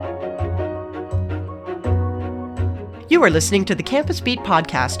You are listening to the Campus Beat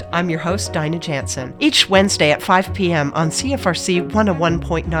podcast. I'm your host, Dinah Jansen. Each Wednesday at 5 p.m. on CFRC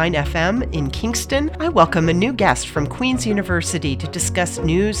 101.9 FM in Kingston, I welcome a new guest from Queen's University to discuss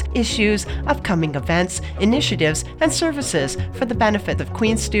news, issues, upcoming events, initiatives, and services for the benefit of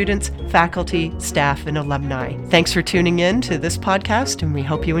Queen's students, faculty, staff, and alumni. Thanks for tuning in to this podcast, and we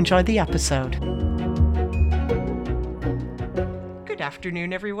hope you enjoy the episode. Good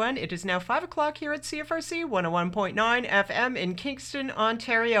afternoon, everyone. It is now 5 o'clock here at CFRC 101.9 FM in Kingston,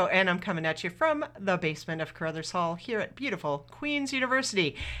 Ontario, and I'm coming at you from the basement of Carruthers Hall here at beautiful Queen's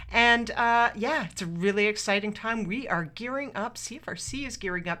University. And it's a really exciting time. We are gearing up. CFRC is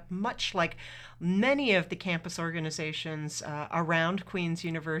gearing up, much like many of the campus organizations around Queen's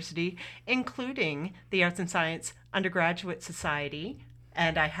University, including the Arts and Science Undergraduate Society.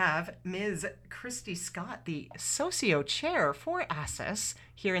 And I have Ms. Christy Scott, the Socio Chair for ASSIS,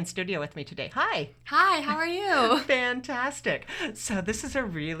 here in studio with me today. Hi. Hi, how are you? Fantastic. So this is a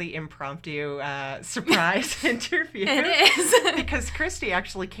really impromptu surprise interview. It is. Because Christy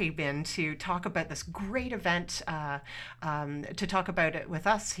actually came in to talk about this great event, to talk about it with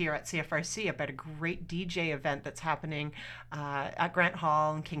us here at CFRC, about a great DJ event that's happening at Grant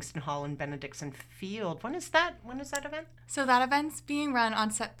Hall and Kingston Hall and Benedictson Field. When is that event? So that event's being run on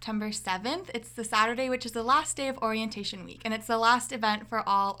September 7th. It's the Saturday, which is the last day of orientation week, and it's the last event for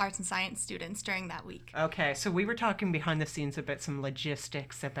all arts and science students during that week. Okay, so we were talking behind the scenes about some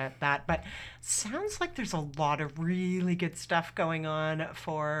logistics about that, but sounds like there's a lot of really good stuff going on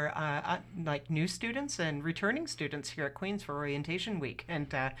for like new students and returning students here at Queen's for orientation week,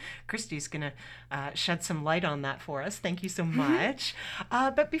 and Christy's gonna shed some light on that for us. Thank you so much.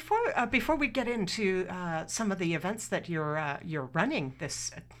 But before we get into some of the events that you're running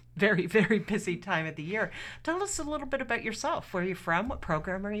this very, very busy time of the year, tell us a little bit about yourself. Where are you from? What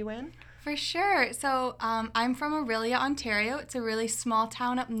program are you in? For sure. So I'm from Orillia, Ontario. It's a really small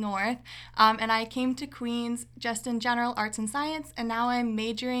town up north. And I came to Queen's just in general arts and science, and now I'm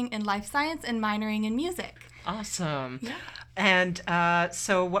majoring in life science and minoring in music. Awesome. Yeah. And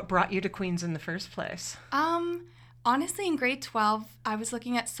so what brought you to Queen's in the first place? Honestly, in grade 12, I was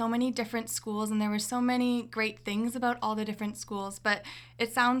looking at so many different schools, and there were so many great things about all the different schools, but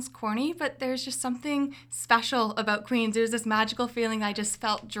it sounds corny, but there's just something special about Queen's. There was this magical feeling. I just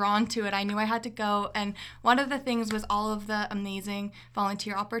felt drawn to it. I knew I had to go, and one of the things was all of the amazing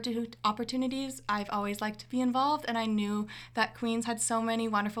volunteer opportunities. I've always liked to be involved, and I knew that Queen's had so many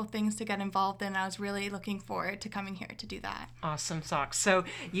wonderful things to get involved in, and I was really looking forward to coming here to do that. Awesome sauce. So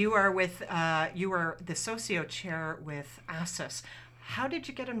you are the Socio Chair with ASSIS. How did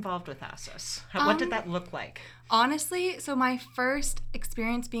you get involved with ASSIS? What did that look like? Honestly, so my first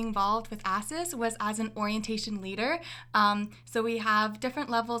experience being involved with ASSIS was as an orientation leader. So we have different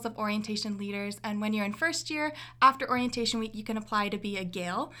levels of orientation leaders, and when you're in first year, after orientation week, you can apply to be a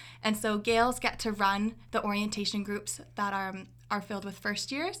GALE. And so GALEs get to run the orientation groups that are filled with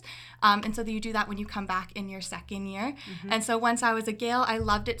first years. And so you do that when you come back in your second year. Mm-hmm. And so once I was a GALE, I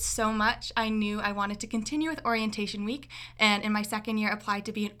loved it so much. I knew I wanted to continue with orientation week. And in my second year, applied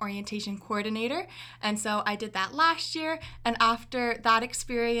to be an orientation coordinator. And so I did that last year. And after that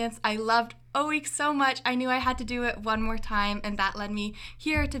experience, I loved OWeek so much. I knew I had to do it one more time, and that led me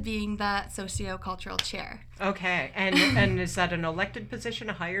here to being the socio-cultural chair. Okay, and is that an elected position,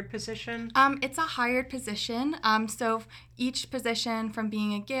 a hired position? It's a hired position. So each position from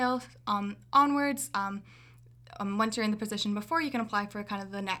being a GALE onwards, once you're in the position before, you can apply for kind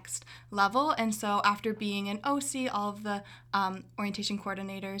of the next level. And so after being an OC, all of the orientation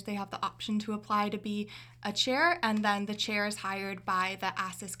coordinators, they have the option to apply to be a chair, and then the chair is hired by the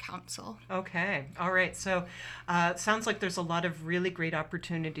ASSIS Council. Okay. All right. So sounds like there's a lot of really great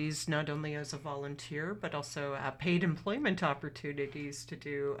opportunities, not only as a volunteer, but also paid employment opportunities to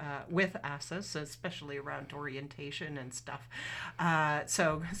do with ASSIS, especially around orientation and stuff.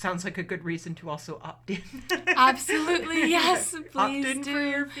 So sounds like a good reason to also opt in. Absolutely. Yes. Please opt in do. For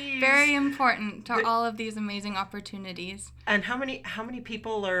your fees. Very important to all of these amazing opportunities. And how many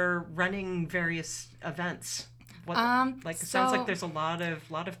people are running various events? It sounds like there's a lot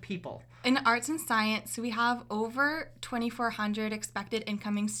of people. In arts and science, we have over 2,400 expected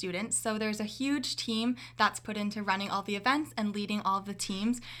incoming students. So there's a huge team that's put into running all the events and leading all of the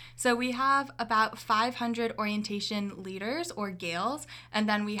teams. So we have about 500 orientation leaders or GALEs, and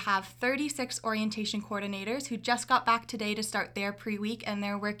then we have 36 orientation coordinators who just got back today to start their pre-week, and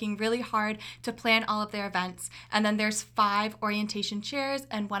they're working really hard to plan all of their events. And then there's 5 orientation chairs,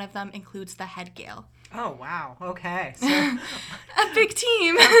 and one of them includes the head GALE. Oh, wow. Okay. So A big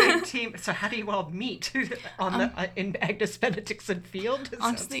team. a big team. So how do you all meet on in Agnes Benedictson Field? It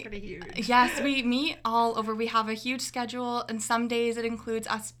Honestly, sounds pretty huge. yes, we meet all over. We have a huge schedule, and some days it includes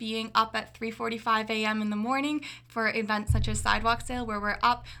us being up at 3:45 a.m. in the morning for events such as Sidewalk Sale, where we're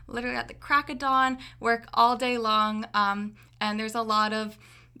up literally at the crack of dawn, work all day long, and there's a lot of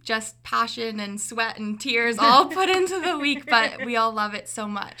just passion and sweat and tears all put into the week, but we all love it so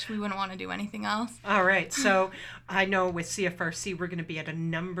much. We wouldn't want to do anything else. All right. So I know with CFRC, we're going to be at a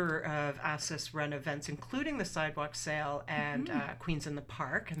number of ASIS run events, including the Sidewalk Sale and Queens in the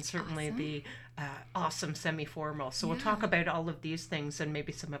Park, and certainly Awesome. the awesome semi-formal. So we'll talk about all of these things and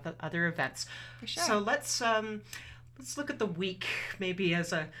maybe some of the other events. For sure. So let's look at the week maybe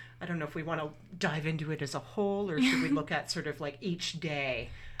as a, I don't know if we want to dive into it as a whole, or should we look at sort of like each day?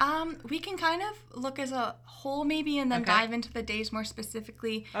 We can kind of look as a whole maybe and then Okay. dive into the days more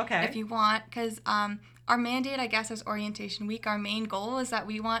specifically Okay. if you want, because our mandate, I guess, as Orientation Week, our main goal is that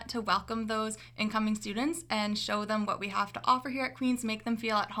we want to welcome those incoming students and show them what we have to offer here at Queen's, make them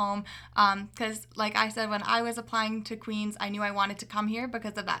feel at home. Because, like I said, when I was applying to Queen's, I knew I wanted to come here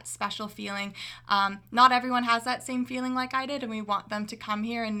because of that special feeling. Not everyone has that same feeling like I did, and we want them to come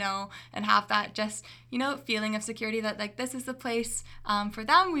here and know and have that just, feeling of security that, like, this is the place for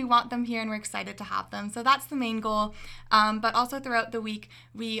them. We want them here, and we're excited to have them. So that's the main goal. But also throughout the week,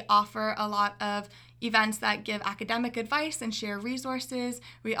 we offer a lot of events that give academic advice and share resources.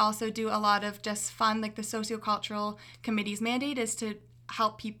 We also do a lot of just fun, like the sociocultural committee's mandate is to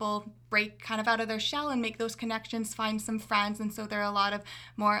help people break kind of out of their shell and make those connections, find some friends. And so there are a lot of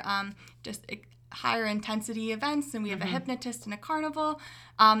more just higher intensity events, and we have a hypnotist and a carnival.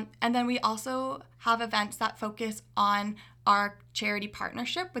 And then we also have events that focus on our charity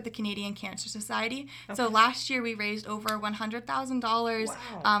partnership with the Canadian Cancer Society. Okay. So last year we raised over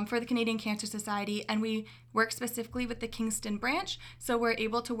 $100,000 for the Canadian Cancer Society, and we work specifically with the Kingston branch, so we're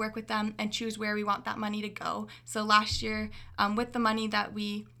able to work with them and choose where we want that money to go. So last year, with the money that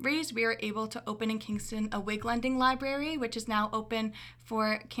we raised, we were able to open in Kingston a wig lending library, which is now open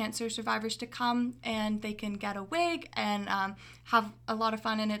for cancer survivors to come, and they can get a wig and have a lot of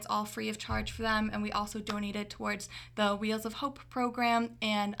fun, and it's all free of charge for them. And we also donated towards the Wheels of Hope program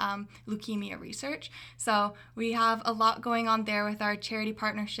and leukemia research. So we have a lot going on there with our charity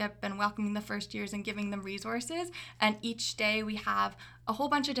partnership and welcoming the first years and giving them resources. And each day we have a whole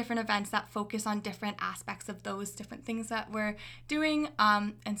bunch of different events that focus on different aspects of those different things that we're doing.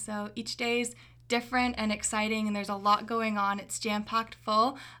 And so each day is different and exciting, and there's a lot going on. It's jam-packed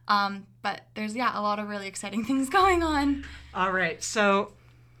full, but there's, a lot of really exciting things going on. All right. So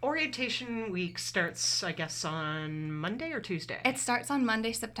Orientation Week starts, I guess, on Monday or Tuesday? It starts on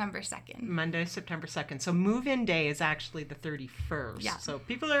Monday, September 2nd. Monday, September 2nd. So move-in day is actually the 31st. Yeah. So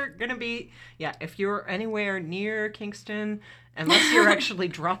people are going to be, if you're anywhere near Kingston, unless you're actually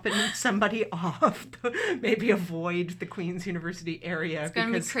dropping somebody off, maybe avoid the Queen's University area. It's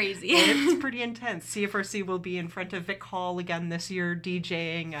going to be crazy. It's pretty intense. CFRC will be in front of Vic Hall again this year,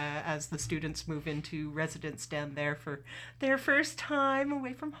 DJing as the students move into residence down there for their first time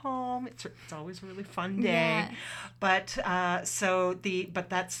away from home. It's always a really fun day. Yes. But but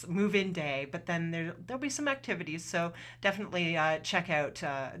that's move-in day. But then there'll be some activities. So definitely check out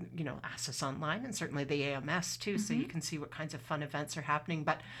ASIS online and certainly the AMS too, so you can see what kinds of fun events are happening.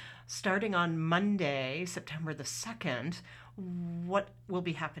 But starting on Monday, September the 2nd, what will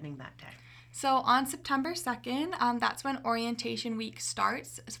be happening that day? So on September 2nd, that's when Orientation Week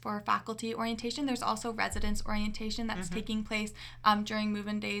starts for faculty orientation. There's also residence orientation that's taking place during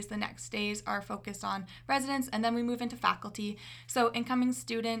move-in days. The next days are focused on residents, and then we move into faculty. So incoming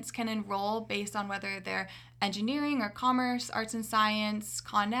students can enroll based on whether they're engineering or commerce, arts and science,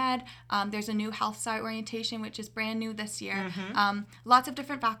 Con Ed. There's a new health sci orientation, which is brand new this year. Lots of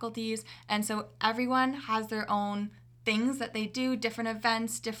different faculties, and so everyone has their own things that they do, different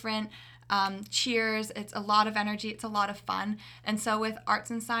events, different cheers. It's a lot of energy. It's a lot of fun. And so with arts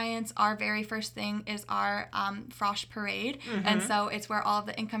and science, our very first thing is our Frosh Parade. And so it's where all of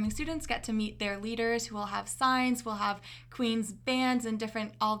the incoming students get to meet their leaders who will have signs. We'll have Queen's bands and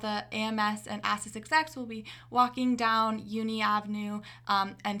all the AMS and ASIS execs will be walking down Uni Avenue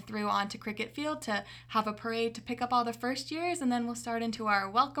and through onto Cricket Field to have a parade to pick up all the first years. And then we'll start into our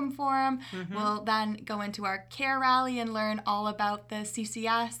welcome forum. We'll then go into our care rally and learn all about the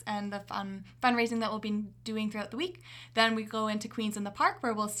CCS and the fundraising that we'll be doing throughout the week. Then we go into Queens in the Park,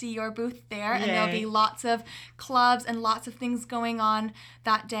 where we'll see your booth there. Yay. And there'll be lots of clubs and lots of things going on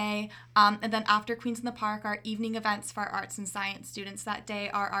that day. And then after Queens in the Park, our evening events for our arts and science students that day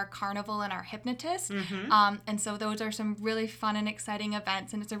are our carnival and our hypnotist. And so those are some really fun and exciting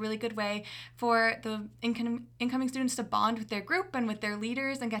events, and it's a really good way for the incoming students to bond with their group and with their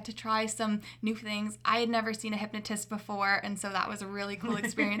leaders and get to try some new things. I had never seen a hypnotist before, and so that was a really cool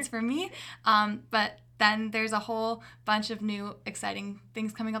experience for me. But then there's a whole bunch of new exciting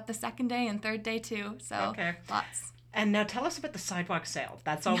things coming up the second day and third day too. So lots. And now tell us about the sidewalk sale.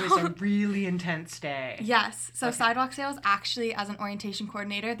 That's always a really intense day. Yes. So Sidewalk Sale is actually, as an orientation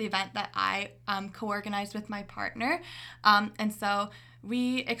coordinator, the event that I co-organized with my partner. And so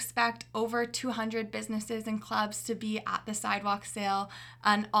we expect over 200 businesses and clubs to be at the Sidewalk Sale,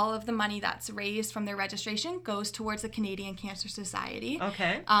 and all of the money that's raised from their registration goes towards the Canadian Cancer Society.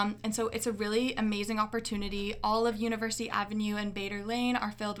 Okay. And so it's a really amazing opportunity. All of University Avenue and Bader Lane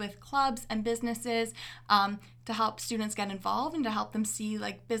are filled with clubs and businesses to help students get involved and to help them see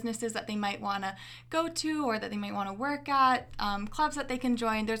like businesses that they might want to go to or that they might want to work at, clubs that they can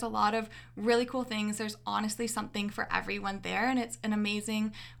join. There's a lot of really cool things. There's honestly something for everyone there, and it's an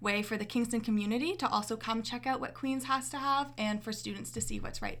amazing way for the Kingston community to also come check out what Queens has to have and for students to see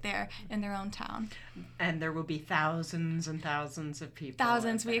what's right there in their own town. And there will be thousands and thousands of people.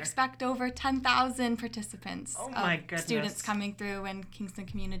 Thousands. We expect over 10,000 participants. Oh my goodness. Students coming through and Kingston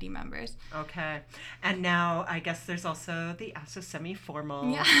community members. Okay. And now I guess there's also the ASSA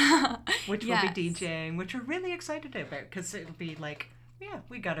semi-formal, which will be DJing, which we're really excited about because it'll be like,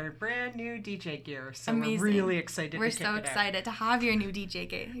 we got our brand new DJ gear, so amazing. We're really excited We're to kick it out. so excited to have your new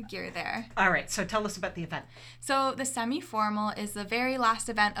DJ gear there. All right, so tell us about the event. So the semi-formal is the very last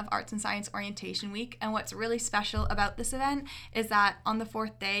event of Arts and Science Orientation Week, and what's really special about this event is that on the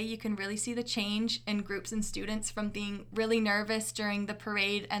fourth day, you can really see the change in groups and students from being really nervous during the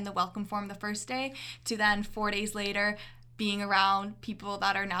parade and the welcome form the first day to then 4 days later being around people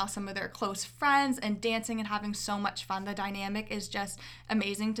that are now some of their close friends and dancing and having so much fun. The dynamic is just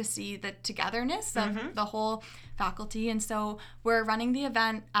amazing to see the togetherness of the whole faculty. And so we're running the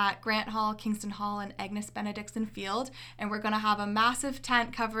event at Grant Hall, Kingston Hall, and Agnes Benedictson Field. And we're going to have a massive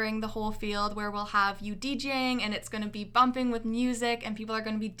tent covering the whole field where we'll have you DJing, and it's going to be bumping with music and people are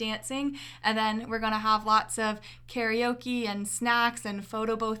going to be dancing. And then we're going to have lots of karaoke and snacks and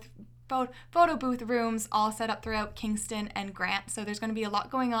photo booth rooms all set up throughout Kingston and Grant. So there's going to be a lot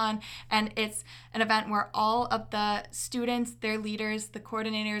going on, and it's an event where all of the students, their leaders, the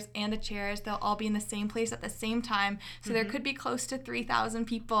coordinators, and the chairs, they'll all be in the same place at the same time. So there could be close to 3,000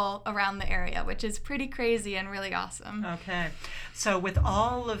 people around the area, which is pretty crazy and really awesome. Okay. So with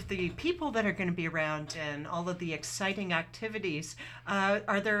all of the people that are going to be around and all of the exciting activities,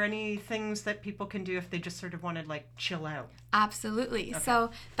 are there any things that people can do if they just sort of want to like chill out? Absolutely. Okay.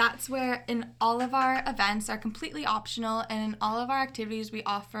 So that's where in all of our events are completely optional, and in all of our activities we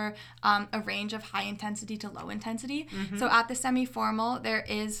offer a range of high intensity to low intensity. So at the semi-formal there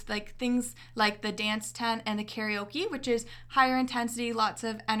is like things like the dance tent and the karaoke, which is higher intensity, lots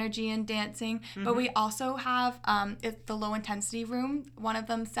of energy and dancing. But we also have the low intensity room, one of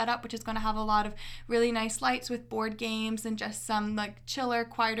them set up, which is going to have a lot of really nice lights with board games and just some like chiller,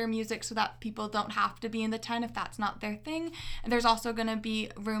 quieter music so that people don't have to be in the tent if that's not their thing. And there's also going to be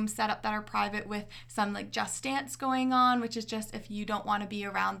rooms set up that are private with some like Just Dance going on, which is just if you don't want to be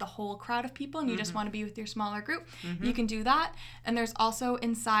around the whole crowd of people and you just want to be with your smaller group, you can do that. And there's also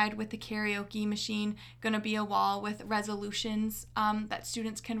inside with the karaoke machine going to be a wall with resolutions that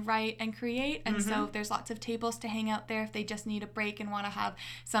students can write and create. And so there's lots of tables to hang out there if they just need a break and want to have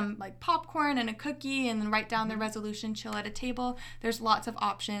some like popcorn and a cookie and then write down their resolution, chill at a table. There's lots of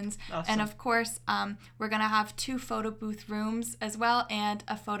options. Awesome. And of course, we're going to have 2 photo booth rooms as well and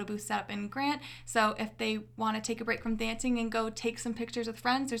a photo booth set up in Grant. So if they want to take a break from dancing and go take some pictures with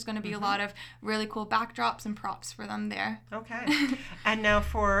friends, there's going to be a lot of really cool backdrops and props for them there. Okay. And now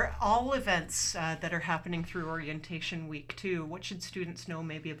for all events that are happening through Orientation Week too, what should students know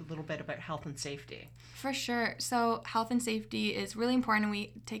maybe a little bit about health and safety? For sure. So health and safety is really important, and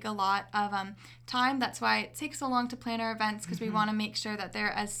we take a lot of time. That's why it takes so long to plan our events, because we want to make sure that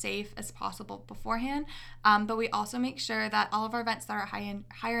they're as safe as possible beforehand. But we also make sure that all of our events that are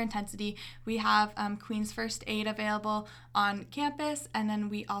higher intensity, we have Queen's First Aid available on campus, and then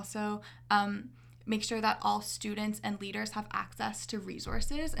we also make sure that all students and leaders have access to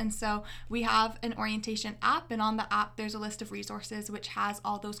resources. And so we have an orientation app, and on the app there's a list of resources which has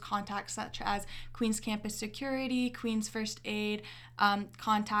all those contacts such as Queen's Campus Security, Queen's First Aid,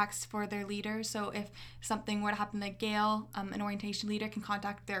 contacts for their leaders. So if something were to happen to Gail, an orientation leader can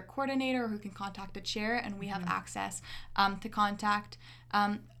contact their coordinator, who can contact a chair, and we have access to contact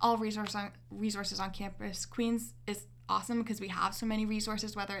all resources on campus. Queen's is awesome because we have so many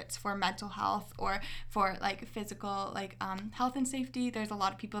resources, whether it's for mental health or for like physical health and safety. There's a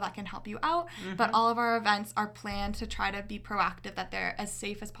lot of people that can help you out, but all of our events are planned to try to be proactive, that they're as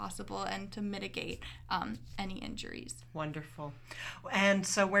safe as possible and to mitigate any injuries. Wonderful. And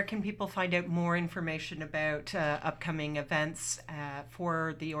so where can people find out more information about upcoming events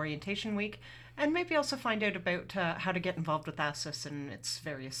for the orientation week, and maybe also find out about how to get involved with ASIS and its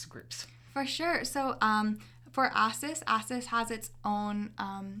various groups? For sure. So for ASIS has its own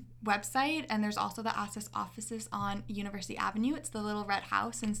website, and there's also the ASIS offices on University Avenue. It's the little red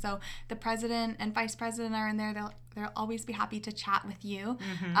house, and so the president and vice president are in there. They'll always be happy to chat with you.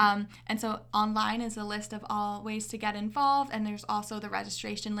 And so online is a list of all ways to get involved, and there's also the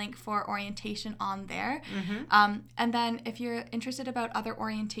registration link for orientation on there. And then if you're interested about other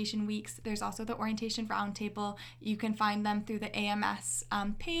orientation weeks, there's also the Orientation Roundtable. You can find them through the AMS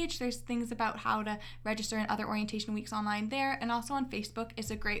page. There's things about how to register in other orientation weeks online there, and also on Facebook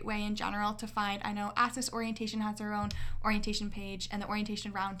is a great way in general to find. I know ASIS Orientation has their own orientation page, and the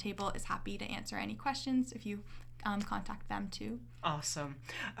Orientation Roundtable is happy to answer any questions if you contact them too. Awesome.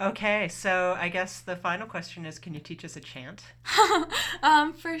 Okay, so I guess the final question is, can you teach us a chant?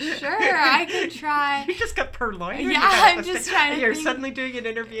 For sure, I could try. You just got purloined. Yeah, I'm just trying to You're think. suddenly doing an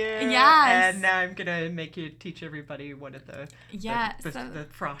interview. Yes. And now I'm going to make you teach everybody one of the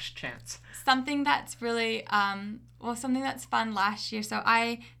Frosh chants. Something that's really, something that's fun last year. So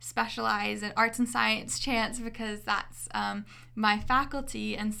I specialize in arts and science chants because that's my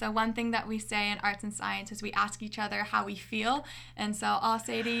faculty. And so one thing that we say in arts and science is we ask each other how we feel. And so I'll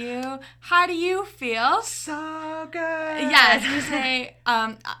say to you, how do you feel? So good. Yes, you say,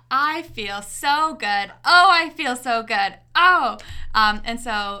 I feel so good. Oh, I feel so good. Oh. And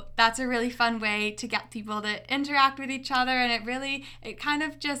so that's a really fun way to get people to interact with each other. And it kind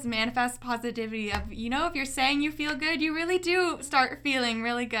of just manifests positivity of, if you're saying you feel good, you really do start feeling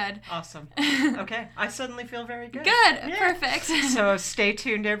really good. Awesome. Okay. I suddenly feel very good. Good. Yeah. Perfect. So stay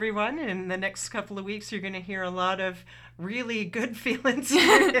tuned, everyone. In the next couple of weeks, you're going to hear a lot of really good feeling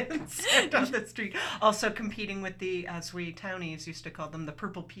students on the street. Also competing with the, as we townies used to call them, the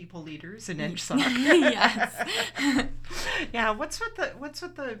purple people leaders in NSOC. Yes. Yeah, what's with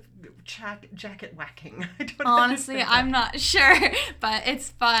the jacket whacking? I don't Honestly, understand. I'm not sure, but it's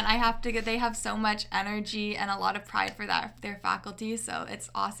fun. They have so much energy and a lot of pride for their faculty, so it's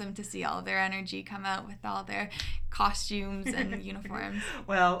awesome to see all of their energy come out with all their costumes and uniforms.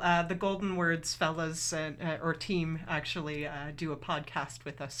 Well, the Golden Words fellas or team actually do a podcast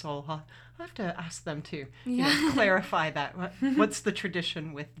with us, so I'll have to ask them to clarify that. What's the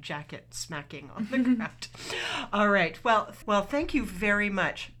tradition with jacket smacking on the ground? All right. Well, thank you very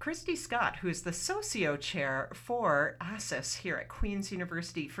much, Christy Scott, who is the socio chair for ASIS here at Queen's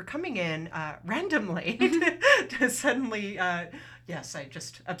University, for coming in randomly to suddenly. Yes, I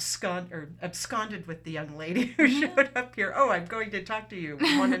just absconded with the young lady who showed up here. Oh, I'm going to talk to you.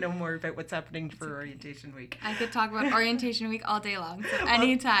 I want to know more about what's happening for Orientation Week. I could talk about Orientation Week all day long, so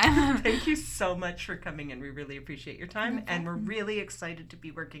anytime. Thank you so much for coming in. We really appreciate your time, and we're really excited to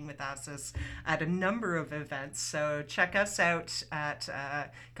be working with ASIS at a number of events. So check us out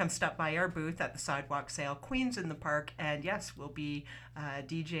come stop by our booth at the Sidewalk Sale, Queens in the Park, and yes, we'll be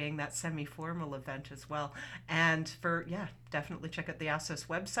DJing that semi-formal event as well. And definitely check out the ASIS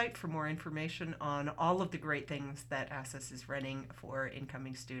website for more information on all of the great things that ASIS is running for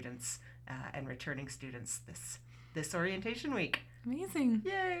incoming students and returning students this orientation week. Amazing.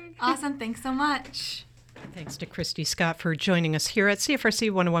 Yay. Awesome. Thanks so much. Thanks to Christy Scott for joining us here at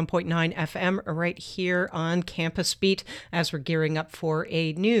CFRC 101.9 FM right here on Campus Beat as we're gearing up for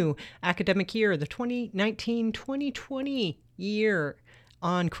a new academic year, the 2019-2020 year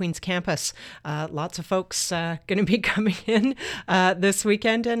on Queen's campus. Lots of folks going to be coming in this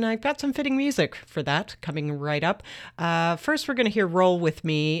weekend, and I've got some fitting music for that coming right up. First, we're going to hear Roll With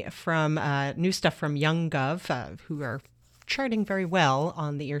Me from new stuff from YoungGov, who are charting very well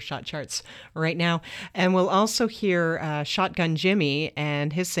on the Earshot charts right now. And we'll also hear Shotgun Jimmy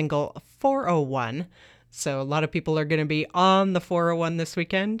and his single 401. So a lot of people are going to be on the 401 this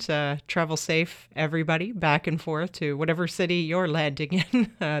weekend. Travel safe, everybody, back and forth to whatever city you're landing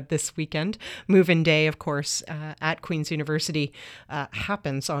in this weekend. Move-in day, of course, at Queen's University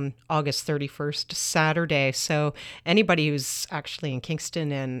happens on August 31st, Saturday. So anybody who's actually in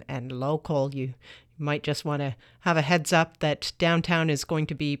Kingston and local, you might just want to have a heads up that downtown is going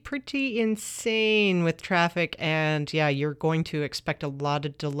to be pretty insane with traffic, and you're going to expect a lot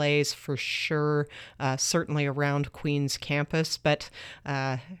of delays for sure, certainly around Queen's campus, but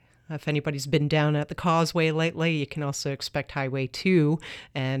If anybody's been down at the Causeway lately, you can also expect Highway 2,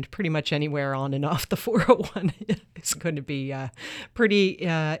 and pretty much anywhere on and off the 401 is going to be pretty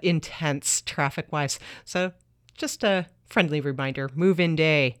intense traffic-wise. So just a friendly reminder, move-in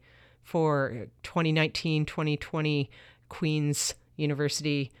day for 2019-2020 Queen's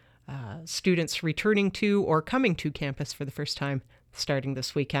University students returning to or coming to campus for the first time starting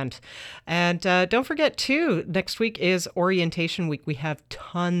this weekend. And don't forget, too, next week is Orientation Week. We have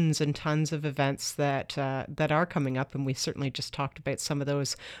tons and tons of events that are coming up, and we certainly just talked about some of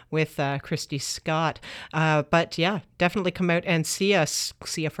those with Christy Scott. But yeah, definitely come out and see us.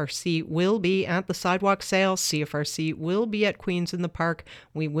 CFRC will be at the sidewalk sale. CFRC will be at Queens in the Park.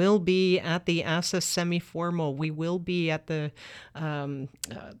 We will be at the ASSA semi-formal. We will be at the,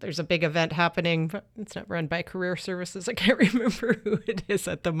 there's a big event happening, but it's not run by Career Services. I can't remember who it is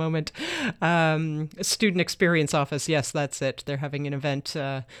at the moment. Student Experience Office. Yes, that's it. They're having an event,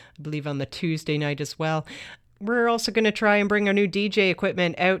 I believe, on the Tuesday night as well. We're also going to try and bring our new DJ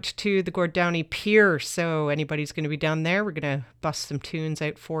equipment out to the Gord Downey Pier. So anybody's going to be down there, we're going to bust some tunes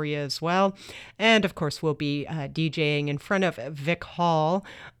out for you as well. And of course, we'll be DJing in front of Vic Hall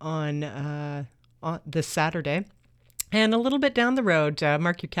on this Saturday. And a little bit down the road,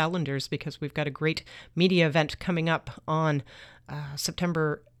 mark your calendars, because we've got a great media event coming up on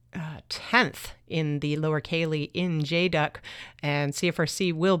September 10th in the Lower Cayley in JDUC, and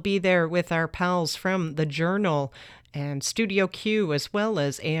CFRC will be there with our pals from the Journal and Studio Q, as well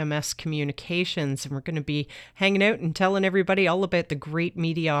as AMS Communications, and we're going to be hanging out and telling everybody all about the great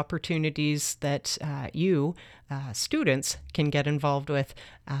media opportunities that you students can get involved with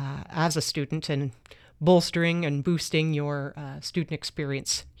as a student, and bolstering and boosting your student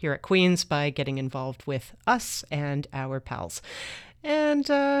experience here at Queen's by getting involved with us and our pals. And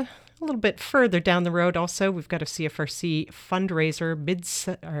a little bit further down the road also, we've got a CFRC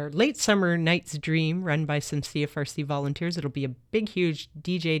fundraiser, late summer night's dream, run by some CFRC volunteers. It'll be a big, huge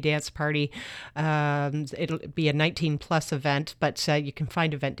DJ dance party. It'll be a 19-plus event, but you can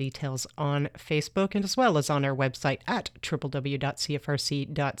find event details on Facebook and as well as on our website at www.cfrc.ca.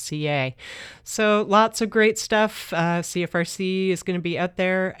 So lots of great stuff. CFRC is going to be out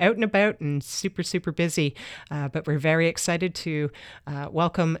there, out and about, and super, super busy. But we're very excited to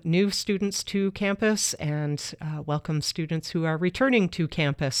welcome new students to campus and welcome students who are returning to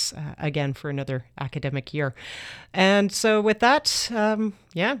campus again for another academic year. And so with that, going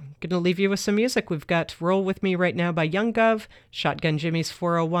to leave you with some music. We've got Roll With Me right now by Young Gov, Shotgun Jimmy's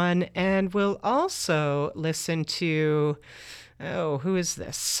 401, and we'll also listen to, who is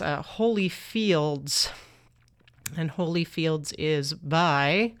this? Holy Fields. And Holy Fields is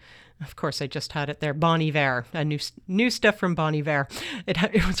by... Of course, I just had it there. Bon Iver, new stuff from Bon Iver.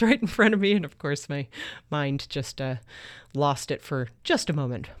 It was right in front of me, and of course, my mind just lost it for just a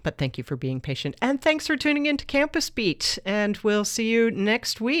moment. But thank you for being patient, and thanks for tuning in to Campus Beat. And we'll see you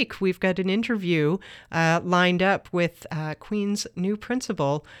next week. We've got an interview lined up with Queen's new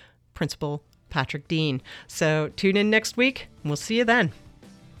Principal Patrick Dean. So tune in next week, and we'll see you then.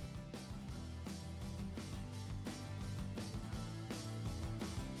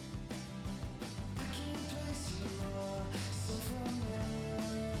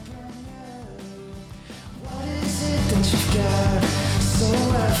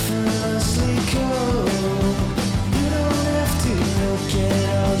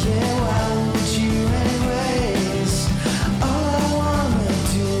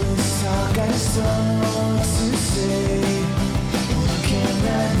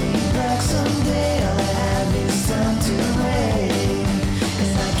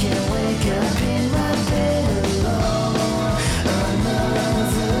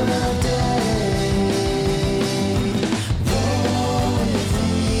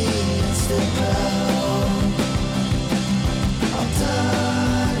 I'll die.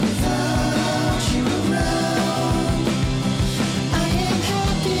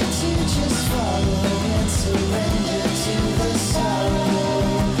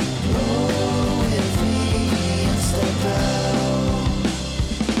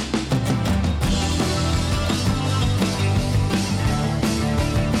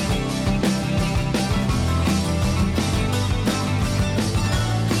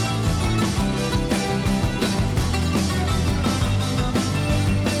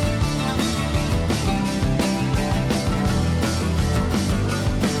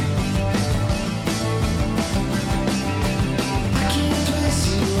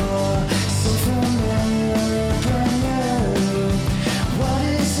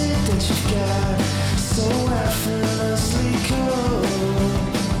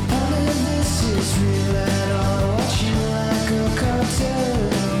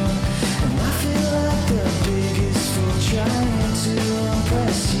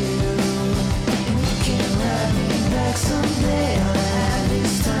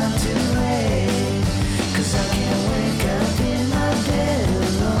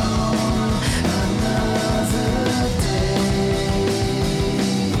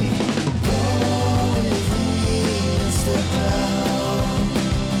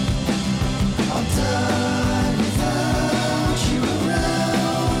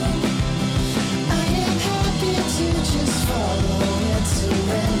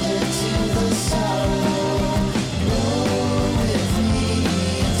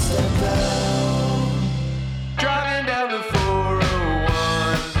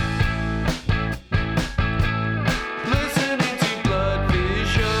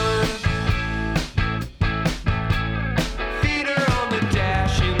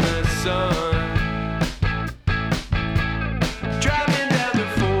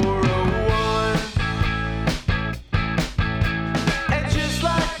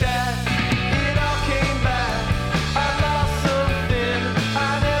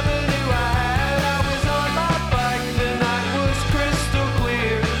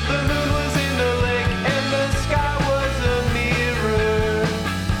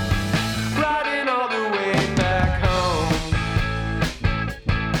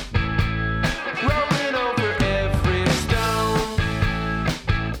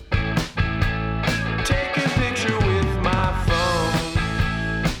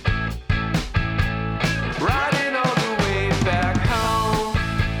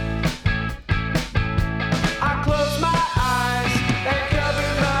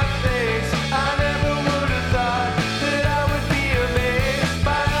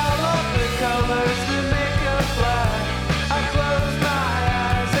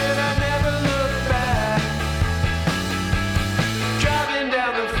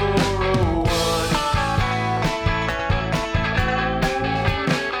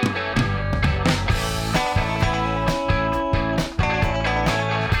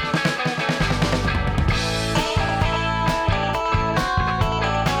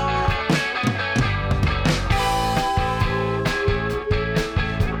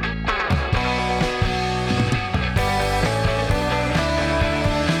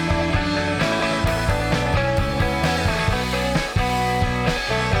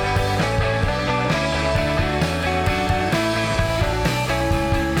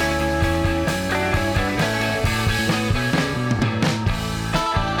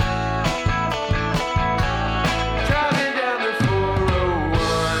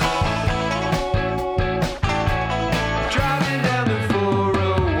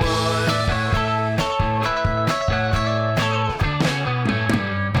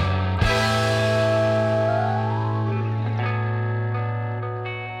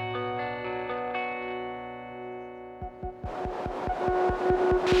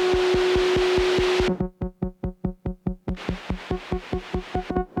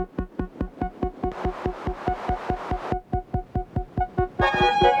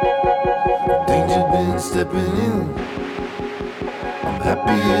 been stepping in. I'm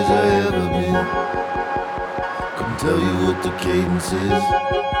happy as I ever been. Couldn't tell you what the cadence is.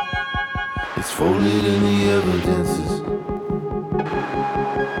 It's folded in the evidences.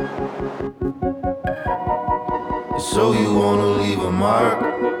 So you wanna leave a mark?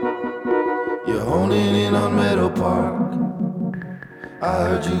 You're honing in on Meadow Park. I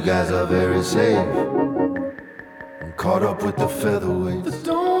heard you guys are very safe. I'm caught up with the featherweights. The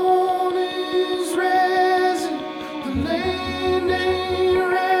dawn is rising. The land ain't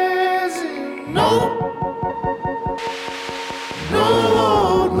rising. No, no,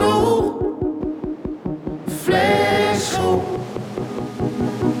 no. Flash hope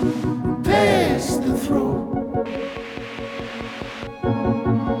past the throat.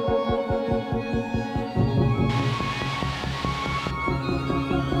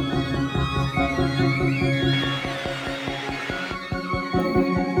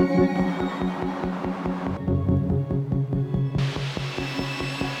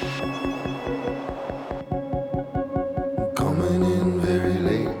 Coming in very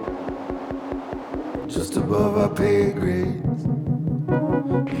late, just above our pay grades.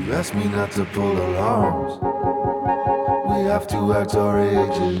 You asked me not to pull alarms. We have to act our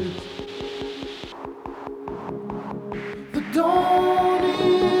ages. The dawn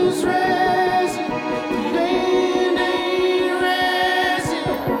is rising. The land ain't rising.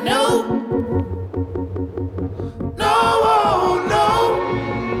 No, no, no.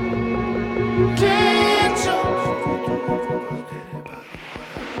 Can't jump.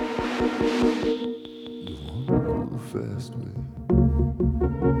 You wanna go the fast way.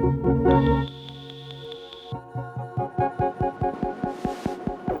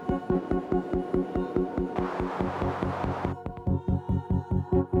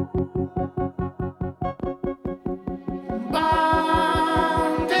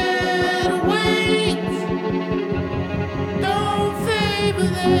 Bonded wings don't favor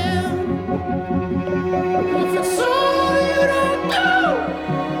them. If it's all you don't do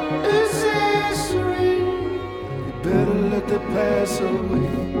is answering, you better let that pass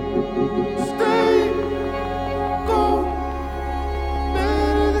away.